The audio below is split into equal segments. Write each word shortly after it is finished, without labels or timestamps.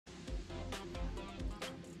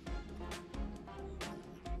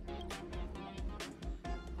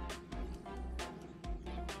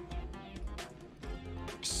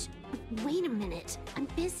Wait a minute, I'm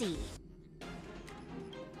busy.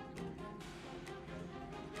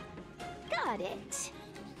 Got it.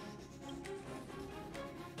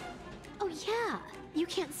 Oh yeah, you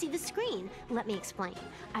can't see the screen. Let me explain.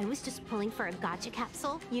 I was just pulling for a gacha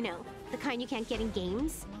capsule, you know, the kind you can't get in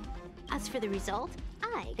games. As for the result,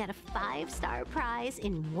 I got a 5-star prize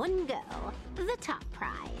in one go. The top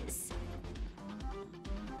prize.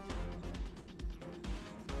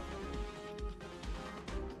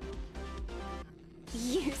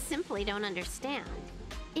 You simply don't understand.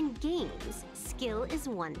 In games, skill is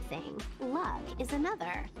one thing, luck is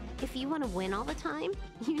another. If you want to win all the time,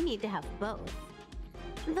 you need to have both.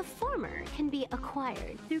 The former can be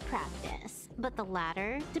acquired through practice, but the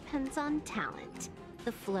latter depends on talent.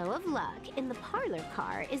 The flow of luck in the parlor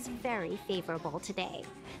car is very favorable today.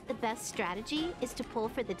 The best strategy is to pull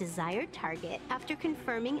for the desired target after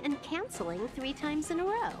confirming and canceling 3 times in a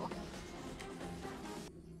row.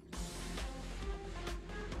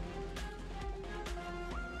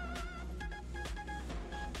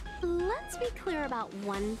 Let's be clear about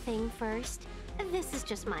one thing first. This is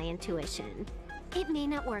just my intuition. It may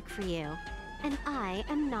not work for you, and I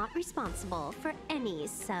am not responsible for any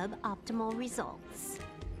suboptimal results.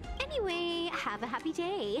 Anyway, have a happy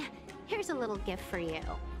day. Here's a little gift for you.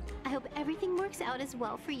 I hope everything works out as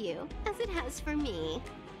well for you as it has for me.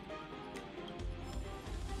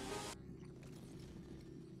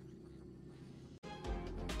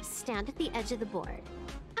 Stand at the edge of the board,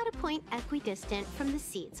 at a point equidistant from the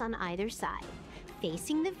seats on either side,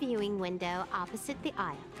 facing the viewing window opposite the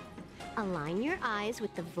aisle. Align your eyes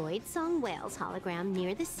with the Void Song Whales hologram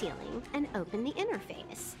near the ceiling and open the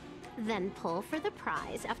interface. Then pull for the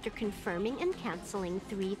prize after confirming and canceling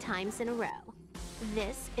 3 times in a row.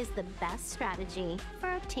 This is the best strategy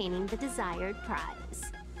for obtaining the desired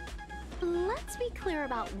prize. Let's be clear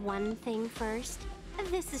about one thing first.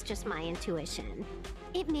 This is just my intuition.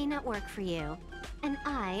 It may not work for you, and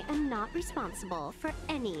I am not responsible for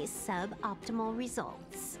any suboptimal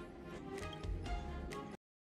results.